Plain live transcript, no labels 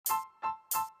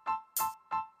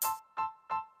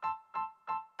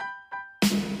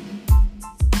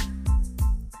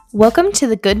Welcome to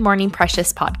the Good Morning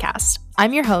Precious podcast.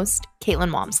 I'm your host,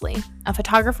 Caitlin Walmsley, a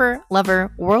photographer,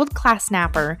 lover, world-class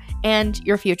snapper, and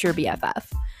your future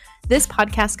BFF. This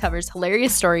podcast covers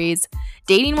hilarious stories,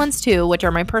 dating ones too, which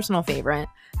are my personal favorite,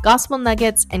 gospel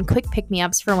nuggets, and quick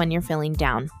pick-me-ups for when you're feeling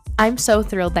down. I'm so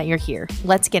thrilled that you're here.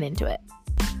 Let's get into it.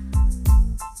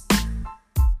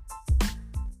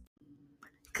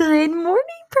 Good morning,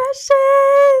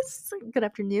 Precious! Good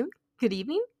afternoon, good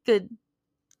evening, good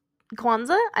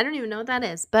Kwanzaa? I don't even know what that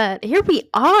is, but here we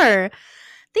are.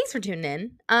 Thanks for tuning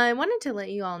in. I wanted to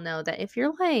let you all know that if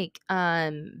you're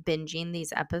binging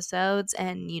these episodes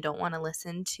and you don't want to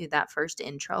listen to that first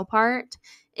intro part,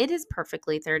 it is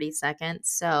perfectly 30 seconds.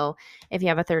 So if you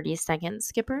have a 30-second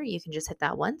skipper, you can just hit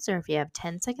that once, or if you have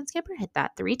 10-second skipper, hit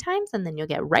that 3 times, and then you'll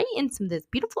get right into this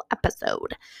beautiful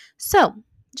episode. So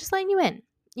just letting you in,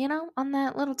 on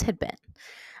that little tidbit.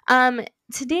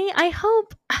 Today I kind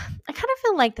of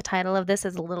feel like the title of this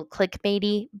is a little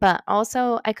clickbaity, but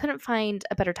also I couldn't find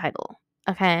a better title.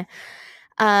 Okay.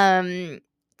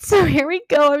 So here we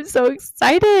go. I'm so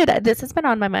excited. This has been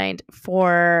on my mind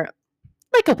for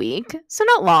like a week. So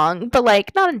not long, but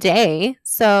not a day.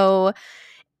 So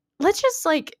let's just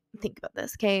think about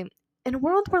this. Okay. In a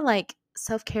world where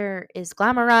self-care is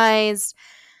glamorized,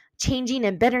 changing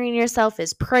and bettering yourself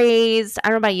is praised. I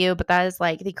don't know about you, but that is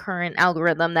the current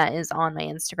algorithm that is on my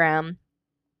Instagram.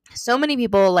 So many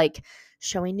people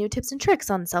showing new tips and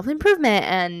tricks on self-improvement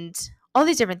and all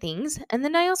these different things. And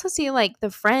then I also see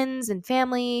the friends and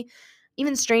family,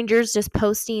 even strangers, just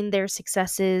posting their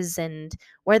successes and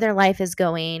where their life is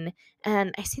going.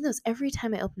 And I see those every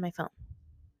time I open my phone.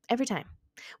 Every time.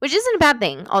 Which isn't a bad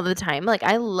thing all the time.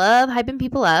 I love hyping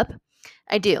people up.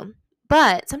 I do.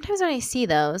 But sometimes when I see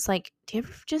those, do you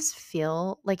ever just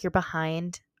feel like you're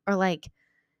behind or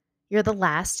you're the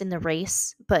last in the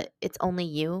race, but it's only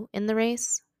you in the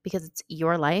race because it's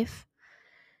your life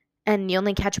and you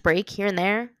only catch a break here and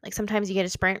there? Sometimes you get a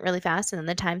sprint really fast and then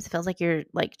the times it feels like you're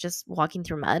just walking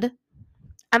through mud.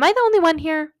 Am I the only one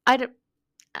here?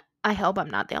 I hope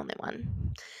I'm not the only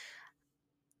one.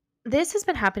 This has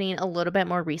been happening a little bit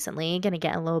more recently. Going to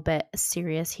get a little bit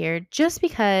serious here just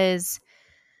because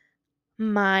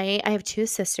I have 2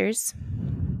 sisters,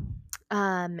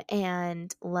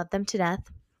 and love them to death.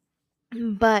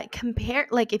 But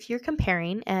if you're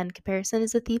comparing, and comparison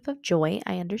is a thief of joy,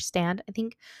 I understand. I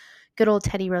think good old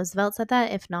Teddy Roosevelt said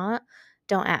that. If not,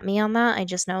 don't at me on that. I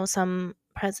just know some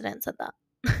president said that.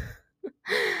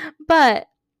 But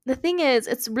the thing is,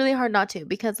 it's really hard not to,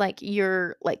 because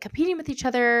you're competing with each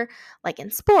other, in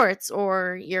sports,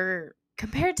 or you're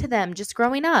compared to them just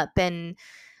growing up and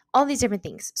all these different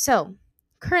things. So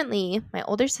currently, my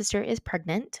older sister is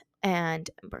pregnant, and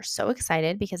we're so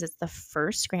excited because it's the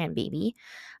first grandbaby.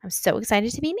 I'm so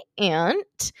excited to be an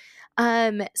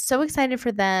aunt. So excited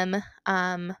for them.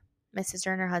 My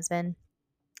sister and her husband,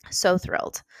 so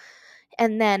thrilled.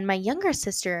 And then my younger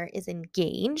sister is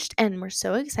engaged, and we're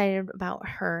so excited about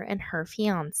her and her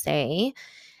fiance.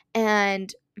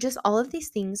 And just all of these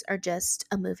things are just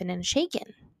a moving and a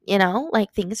shaking,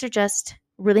 things are just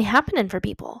really happening for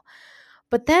people.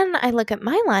 But then I look at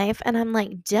my life and I'm like,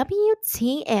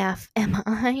 WTF am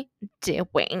I doing?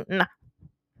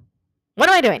 What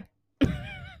am I doing?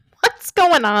 What's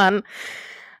going on?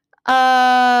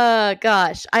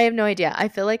 Gosh, I have no idea. I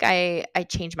feel like I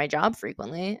change my job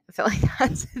frequently. I feel like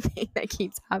that's the thing that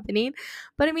keeps happening.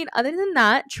 But I mean, other than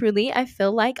that, truly, I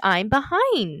feel like I'm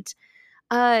behind.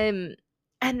 And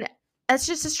it's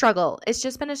just a struggle. It's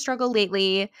just been a struggle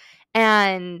lately.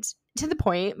 And to the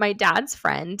point, my dad's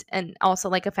friend, and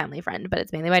also a family friend, but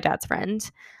it's mainly my dad's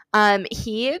friend,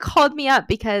 he called me up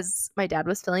because my dad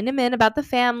was filling him in about the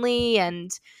family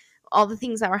and all the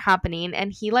things that were happening.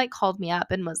 And he called me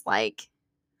up and was like,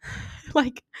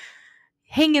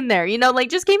 hang in there,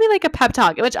 just gave me a pep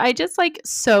talk, which I just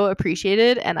so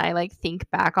appreciated. And I think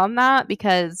back on that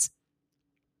because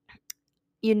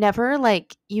you never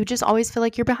you just always feel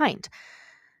like you're behind.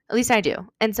 At least I do.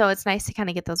 And so it's nice to kind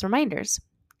of get those reminders.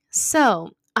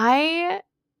 So I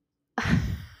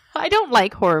don't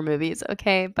like horror movies,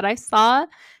 okay? But I saw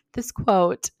this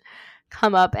quote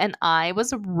come up and I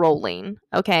was rolling,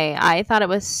 okay? I thought it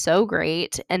was so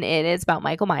great, and it is about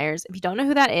Michael Myers. If you don't know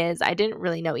who that is, I didn't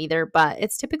really know either, but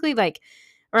it's typically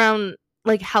around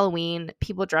Halloween,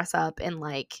 people dress up in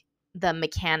the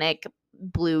mechanic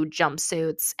blue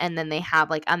jumpsuits, and then they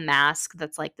have a mask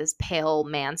that's this pale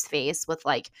man's face with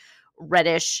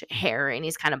reddish hair, and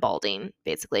he's kind of balding,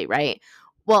 basically, right?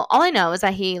 Well, all I know is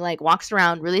that he walks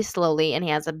around really slowly, and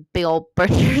he has a big old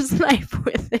butcher's knife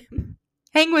with him.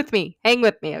 Hang with me,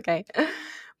 okay?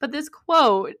 But this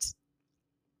quote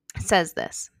says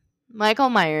this: Michael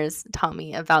Myers taught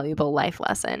me a valuable life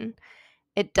lesson.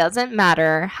 It doesn't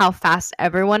matter how fast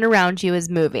everyone around you is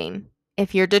moving.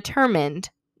 If you're determined,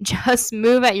 just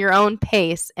move at your own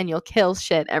pace and you'll kill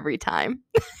shit every time.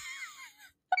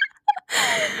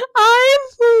 I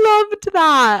loved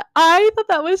that. I thought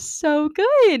that was so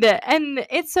good. And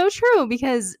it's so true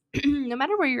because no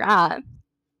matter where you're at,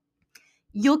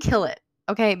 you'll kill it,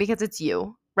 okay? Because it's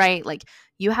you, right? Like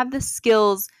you have the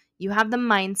skills, you have the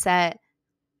mindset.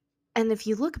 And if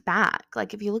you look back,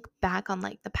 on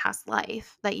like the past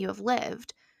life that you have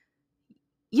lived,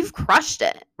 you've crushed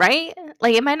it, right?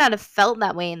 Like it might not have felt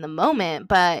that way in the moment,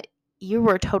 but you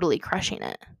were totally crushing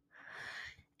it.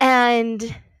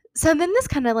 And so then this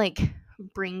kind of like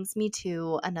brings me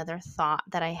to another thought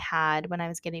that I had when I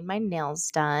was getting my nails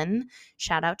done.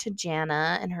 Shout out to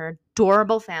Jana and her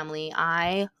adorable family.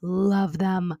 I love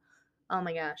them. Oh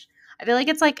my gosh. I feel like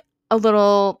it's like a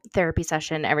little therapy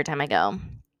session every time I go.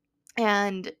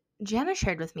 And Jana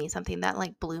shared with me something that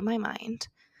like blew my mind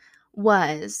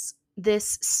was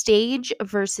this stage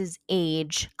versus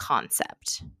age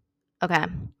concept. Okay.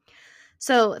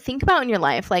 So think about in your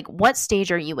life, like what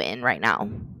stage are you in right now?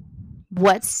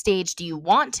 What stage do you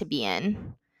want to be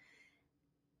in?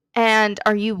 And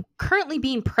are you currently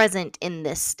being present in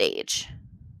this stage?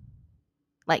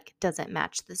 Like, does it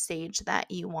match the stage that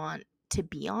you want to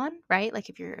be on, right? Like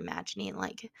if you're imagining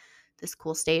like this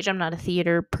cool stage, I'm not a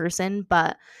theater person,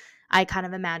 but I kind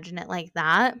of imagine it like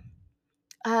that.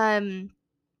 And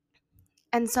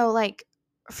so like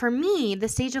for me, the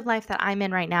stage of life that I'm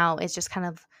in right now is just kind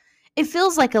of it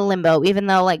feels like a limbo, even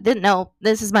though like no,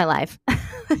 this is my life.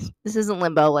 This isn't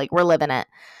limbo, like we're living it.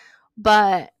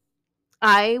 But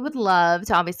I would love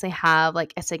to obviously have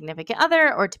like a significant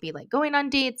other or to be like going on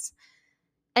dates,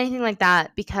 anything like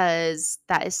that, because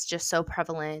that is just so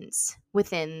prevalent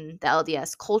within the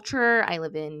LDS culture. I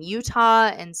live in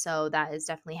Utah, and so that is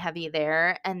definitely heavy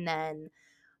there. And then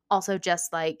also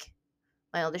just like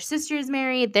my older sister is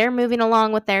married. They're moving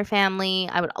along with their family.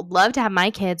 I would love to have my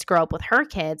kids grow up with her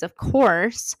kids, of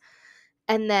course.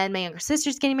 And then my younger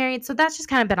sister's getting married. So that's just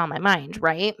kind of been on my mind,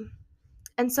 right?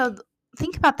 And so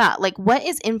think about that. Like, what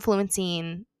is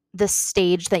influencing the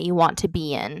stage that you want to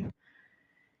be in?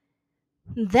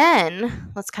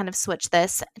 Then let's kind of switch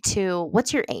this to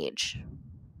what's your age?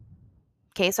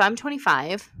 Okay, so I'm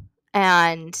 25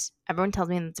 and everyone tells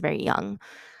me that's very young.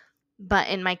 But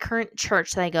in my current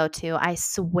church that I go to, I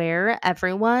swear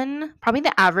everyone, probably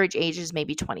the average age is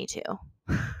maybe 22.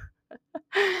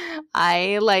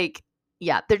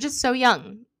 They're just so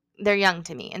young. They're young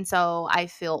to me. And so I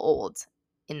feel old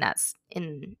in that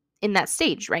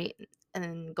stage, right?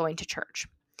 And going to church.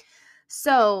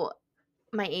 So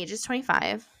my age is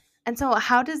 25. And so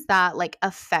how does that like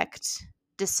affect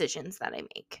decisions that I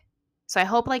make? So I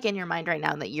hope like in your mind right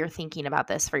now that you're thinking about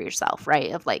this for yourself,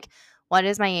 right? Of like, what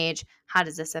is my age? How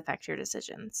does this affect your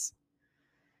decisions?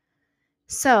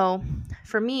 So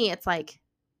for me, it's like,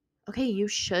 okay, you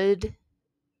should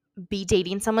be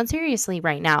dating someone seriously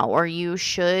right now, or you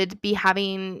should be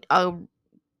having a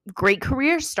great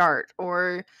career start,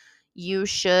 or you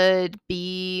should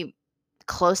be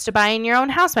close to buying your own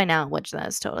house by now, which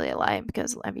that's totally a lie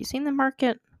because have you seen the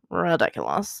market?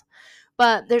 Ridiculous.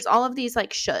 But there's all of these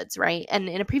like shoulds, right? And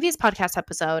in a previous podcast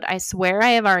episode, I swear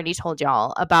I have already told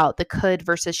y'all about the could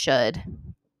versus should.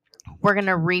 We're going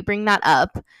to re-bring that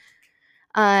up.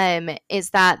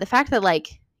 Is that the fact that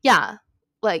like, yeah,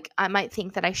 like I might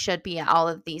think that I should be at all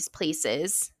of these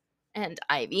places. And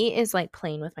Ivy is like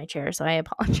playing with my chair, so I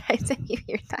apologize if you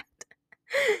hear that.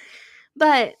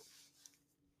 But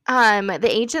the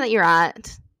age that you're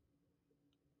at,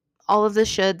 all of the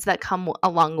shoulds that come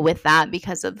along with that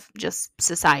because of just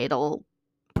societal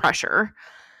pressure.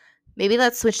 Maybe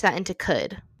let's switch that into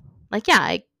could. Like, yeah,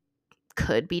 I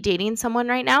could be dating someone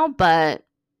right now, but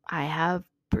I have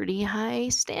pretty high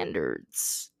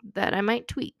standards that I might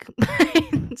tweak.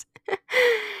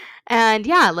 And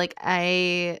yeah, like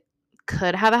I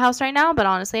could have a house right now, but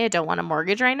honestly, I don't want a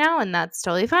mortgage right now, and that's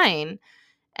totally fine.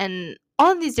 And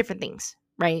all of these different things,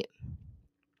 right?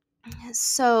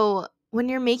 So when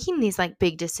you're making these like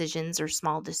big decisions or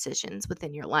small decisions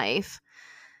within your life,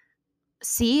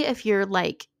 see if you're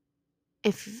like,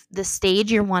 if the stage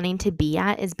you're wanting to be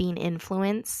at is being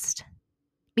influenced,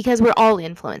 because we're all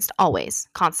influenced always,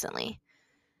 constantly.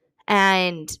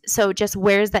 And so just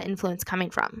where's that influence coming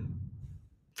from?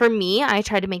 For me, I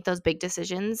try to make those big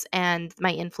decisions, and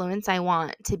my influence I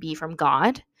want to be from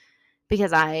God,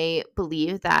 because I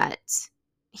believe that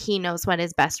he knows what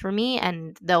is best for me.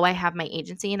 And though I have my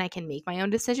agency and I can make my own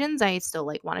decisions, I still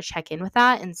like want to check in with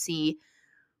that and see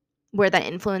where that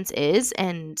influence is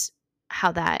and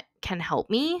how that can help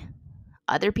me.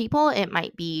 other people. It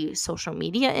might be social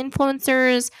media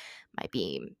influencers, might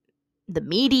be the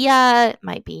media, it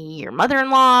might be your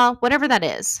mother-in-law, whatever that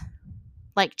is.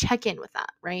 Like, check in with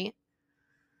that, right?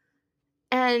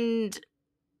 And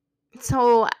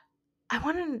so I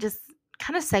want to just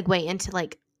kind of segue into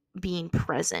like being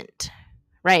present,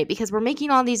 right? Because we're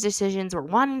making all these decisions, we're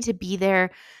wanting to be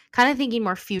there, kind of thinking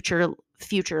more future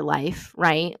life,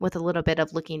 right? With a little bit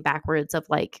of looking backwards of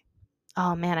like,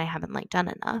 oh man, I haven't like done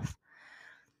enough.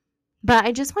 But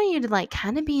I just want you to like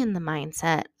kind of be in the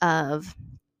mindset of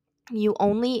you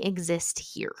only exist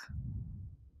here.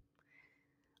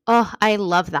 Oh, I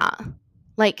love that.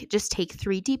 Like, just take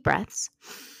 3 deep breaths.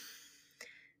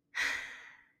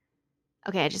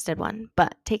 Okay, I just did one,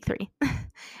 but take 3.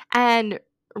 And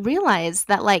realize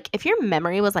that, like, if your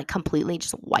memory was, like, completely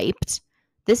just wiped,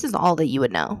 this is all that you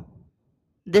would know.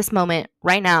 This moment,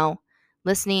 right now,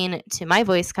 listening to my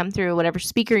voice come through whatever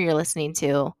speaker you're listening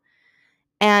to.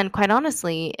 And quite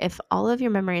honestly, if all of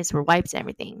your memories were wiped and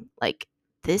everything, like,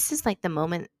 this is, like, the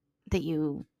moment that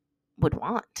you would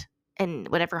want and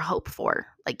would ever hope for.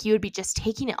 Like, you would be just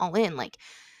taking it all in, like,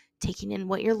 taking in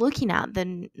what you're looking at,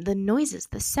 the noises,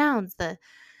 the sounds,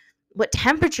 what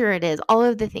temperature it is, all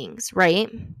of the things,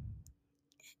 right?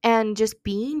 And just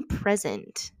being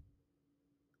present.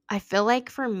 I feel like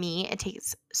for me, it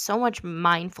takes so much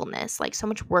mindfulness, like so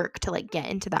much work to like get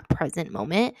into that present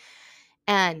moment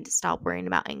and stop worrying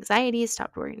about anxiety,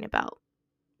 stop worrying about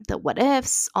the what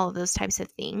ifs, all of those types of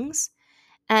things.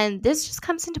 And this just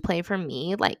comes into play for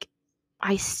me. Like,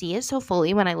 I see it so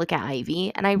fully when I look at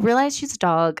Ivy, and I realize she's a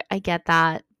dog. I get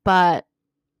that, but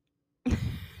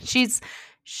she's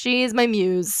my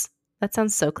muse. That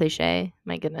sounds so cliche.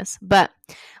 My goodness. But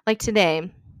like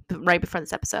today, right before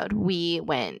this episode, we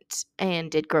went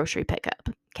and did grocery pickup.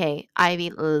 Okay.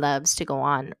 Ivy loves to go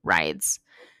on rides.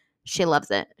 She loves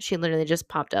it. She literally just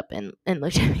popped up and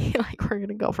looked at me like we're going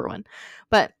to go for one.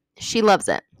 But she loves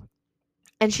it.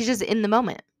 And she's just in the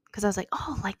moment. Because I was like,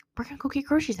 oh, like, we're going to go get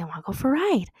groceries. I want to go for a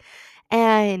ride.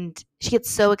 And she gets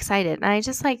so excited. And I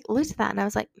just, like, looked at that and I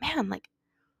was like, man, like,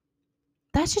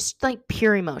 that's just, like,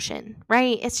 pure emotion,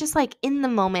 right? It's just, like, in the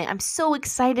moment. I'm so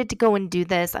excited to go and do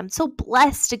this. I'm so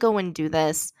blessed to go and do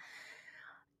this.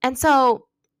 And so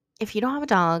if you don't have a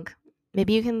dog,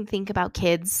 maybe you can think about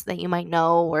kids that you might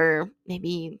know or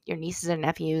maybe your nieces and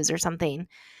nephews or something.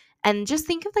 And just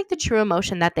think of like the true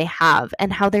emotion that they have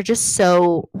and how they're just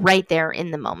so right there in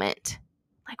the moment.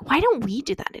 Like, why don't we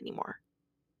do that anymore?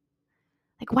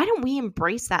 Like, why don't we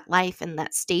embrace that life and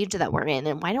that stage that we're in?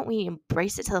 And why don't we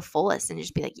embrace it to the fullest and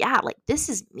just be like, yeah, like this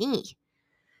is me.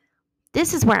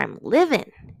 This is where I'm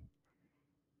living.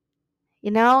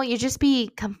 You know, you just be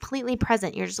completely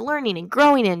present. You're just learning and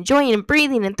growing and enjoying and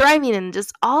breathing and thriving and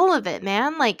just all of it,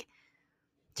 man. Like,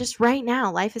 just right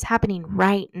now, life is happening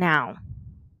right now.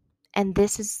 And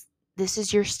this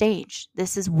is your stage.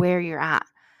 This is where you're at.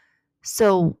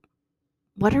 So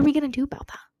what are we going to do about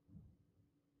that?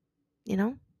 You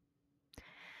know?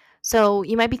 So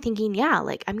you might be thinking, yeah,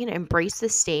 like I'm going to embrace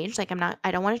this stage. Like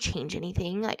I don't want to change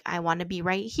anything. Like I want to be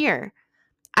right here.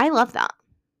 I love that.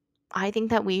 I think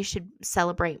that we should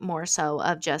celebrate more so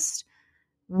of just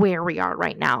where we are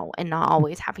right now and not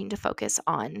always having to focus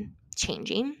on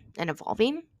changing and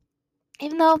evolving,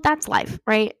 even though that's life,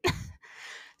 right?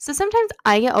 So sometimes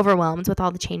I get overwhelmed with all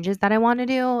the changes that I want to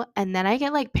do, and then I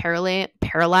get like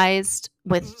paralyzed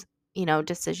with,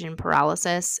 decision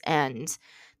paralysis, and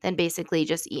then basically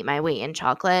just eat my weight in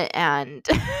chocolate, and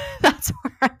that's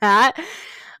where I'm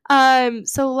at.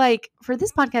 So like for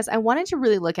this podcast, I wanted to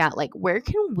really look at like where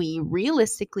can we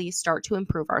realistically start to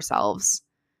improve ourselves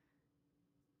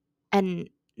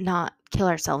and not kill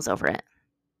ourselves over it.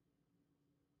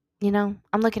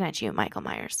 I'm looking at you, Michael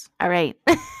Myers. All right.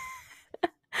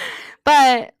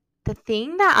 But the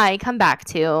thing that I come back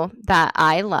to that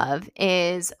I love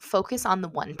is focus on the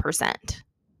 1%.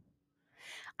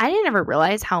 I didn't ever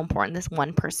realize how important this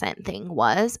 1% thing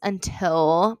was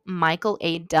until Michael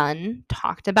A. Dunn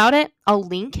talked about it. I'll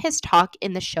link his talk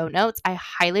in the show notes. I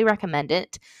highly recommend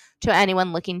it to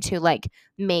anyone looking to like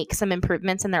make some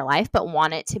improvements in their life but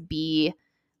want it to be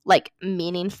like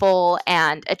meaningful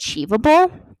and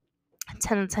achievable.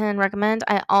 10 out of 10 recommend.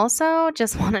 I also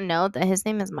just want to note that his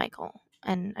name is Michael.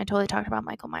 And I totally talked about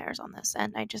Michael Myers on this.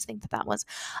 And I just think that was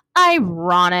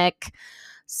ironic.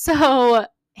 So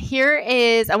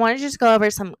I want to just go over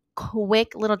some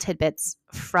quick little tidbits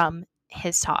from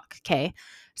his talk. Okay.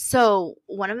 So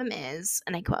one of them is,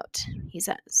 and I quote, he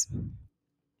says,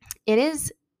 it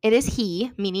is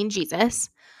he, meaning Jesus,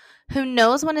 who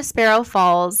knows when a sparrow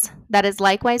falls, that is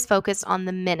likewise focused on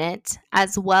the minute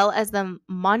as well as the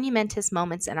monumentous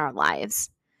moments in our lives.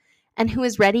 and who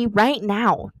is ready right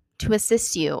now to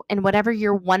assist you in whatever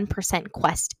your 1%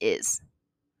 quest is.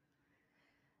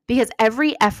 Because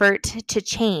every effort to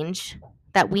change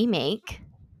that we make,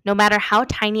 no matter how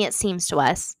tiny it seems to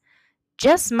us,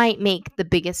 just might make the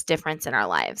biggest difference in our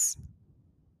lives.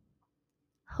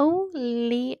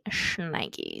 Holy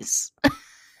shnikes.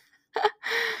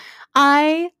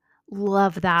 I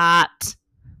love that.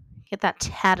 Get that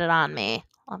tatted on me.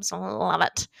 Absolutely love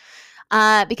it.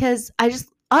 Because I just,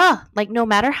 no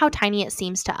matter how tiny it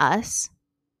seems to us,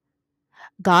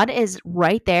 God is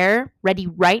right there, ready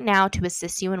right now to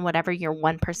assist you in whatever your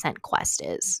 1% quest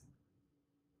is.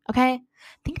 Okay?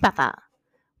 Think about that.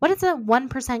 What is a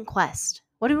 1% quest?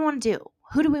 What do we want to do?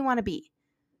 Who do we want to be?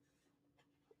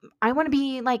 I want to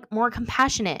be more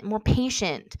compassionate, more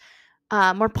patient,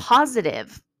 more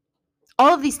positive,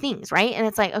 all of these things, right? And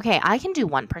it's okay, I can do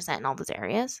 1% in all those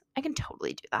areas. I can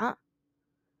totally do that.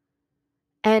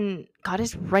 And God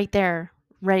is right there,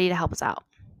 ready to help us out.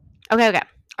 Okay.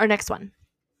 Our next one.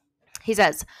 He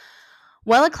says,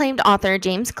 well-acclaimed author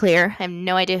James Clear. I have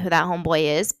no idea who that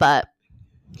homeboy is, but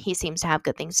he seems to have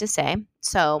good things to say.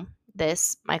 So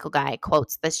this Michael guy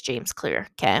quotes this James Clear,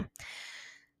 okay?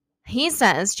 He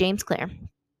says, James Clear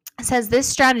says, this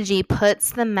strategy puts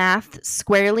the math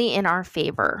squarely in our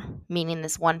favor, meaning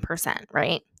this 1%,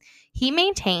 right? He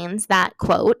maintains that,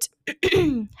 quote,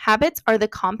 habits are the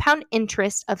compound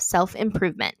interest of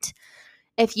self-improvement.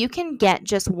 If you can get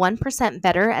just 1%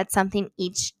 better at something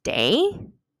each day,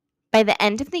 by the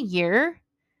end of the year,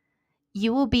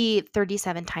 you will be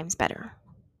 37 times better.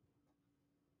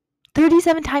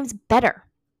 37 times better.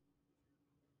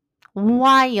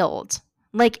 Wild.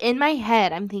 In my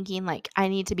head, I'm thinking I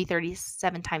need to be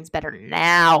 37 times better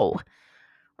now,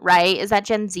 right? Is that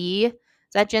Gen Z?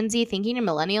 Is that Gen Z thinking or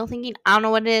millennial thinking? I don't know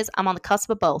what it is. I'm on the cusp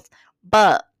of both,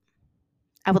 but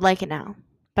I would like it now.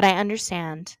 But I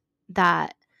understand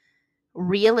that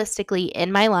realistically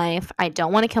in my life, I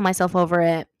don't want to kill myself over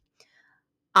it.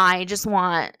 I just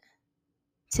want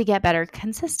to get better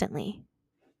consistently.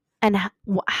 And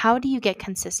how do you get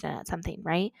consistent at something,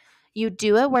 right? You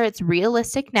do it where it's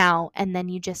realistic now, and then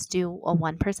you just do a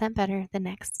 1% better the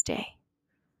next day.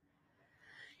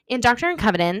 In Doctrine and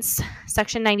Covenants,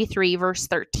 section 93, verse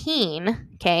 13,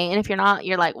 okay, and if you're not,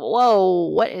 you're like, whoa,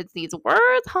 what is these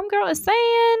words homegirl is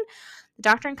saying? The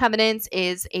Doctrine and Covenants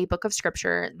is a book of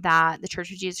scripture that the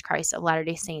Church of Jesus Christ of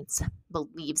Latter-day Saints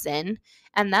believes in,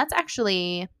 and that's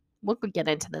actually, we'll get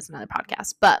into this in another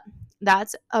podcast, but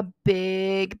that's a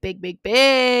big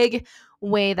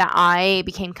way that I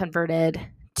became converted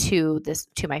to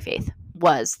my faith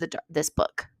was this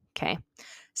book. Okay,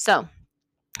 so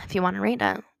if you want to read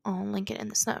it, I'll link it in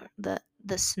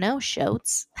the snow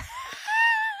shows.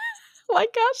 Oh my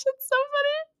gosh, it's so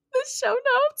funny. The show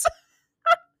notes.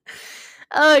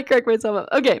 Oh, I cracked myself up.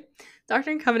 Okay,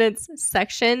 Doctrine and Covenants,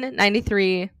 section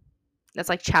 93. That's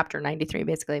chapter 93,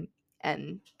 basically,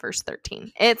 and verse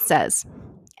 13. It says,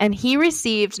 and he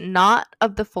received not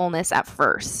of the fullness at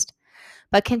first,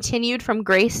 but continued from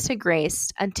grace to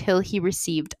grace until he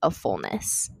received a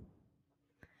fullness.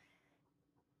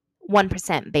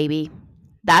 1%, baby.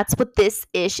 That's what this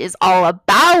ish is all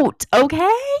about,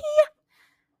 okay?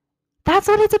 That's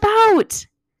what it's about.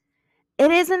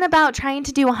 It isn't about trying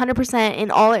to do 100% in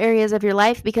all areas of your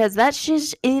life, because that's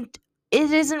just, it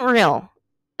isn't real,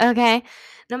 okay?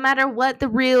 No matter what the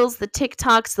reels, the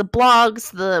TikToks, the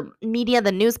blogs, the media,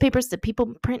 the newspapers, the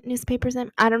people print newspapers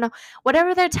in, I don't know,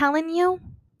 whatever they're telling you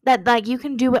that you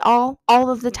can do it all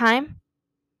of the time,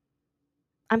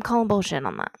 I'm calling bullshit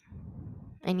on that.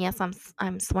 And yes,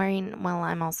 I'm swearing while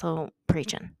I'm also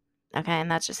preaching, okay?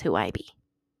 And that's just who I be.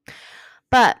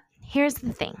 But here's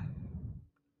the thing.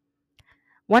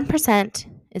 1%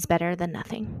 is better than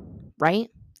nothing, right?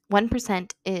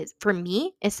 1% is, for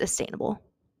me, is sustainable.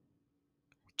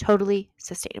 Totally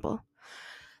sustainable.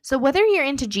 So whether you're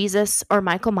into Jesus or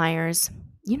Michael Myers,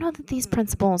 you know that these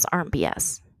principles aren't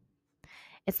BS.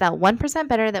 It's that 1%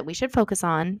 better that we should focus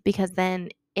on, because then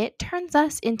it turns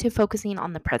us into focusing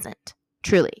on the present.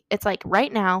 Truly. It's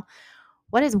right now,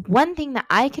 what is one thing that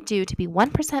I could do to be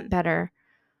 1% better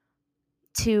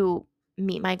to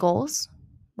meet my goals,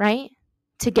 right?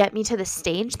 To get me to the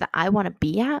stage that I want to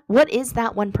be at? What is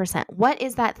that 1%? What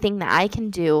is that thing that I can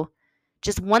do?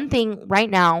 Just one thing right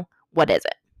now. What is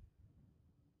it?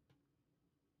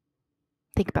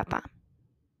 Think about that.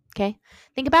 Okay?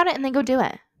 Think about it and then go do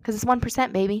it. Because it's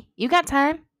 1%, baby. You got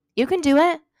time. You can do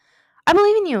it. I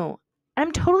believe in you. And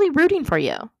I'm totally rooting for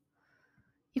you.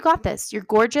 You got this. You're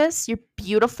gorgeous. You're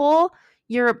beautiful.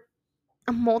 You're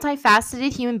a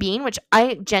multifaceted human being, which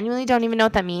I genuinely don't even know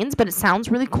what that means, but it sounds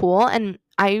really cool, and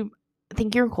I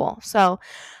think you're cool. So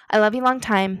I love you long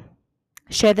time.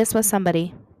 Share this with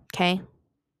somebody, okay,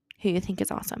 who you think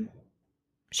is awesome.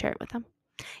 Share it with them.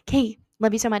 Okay,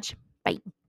 love you so much.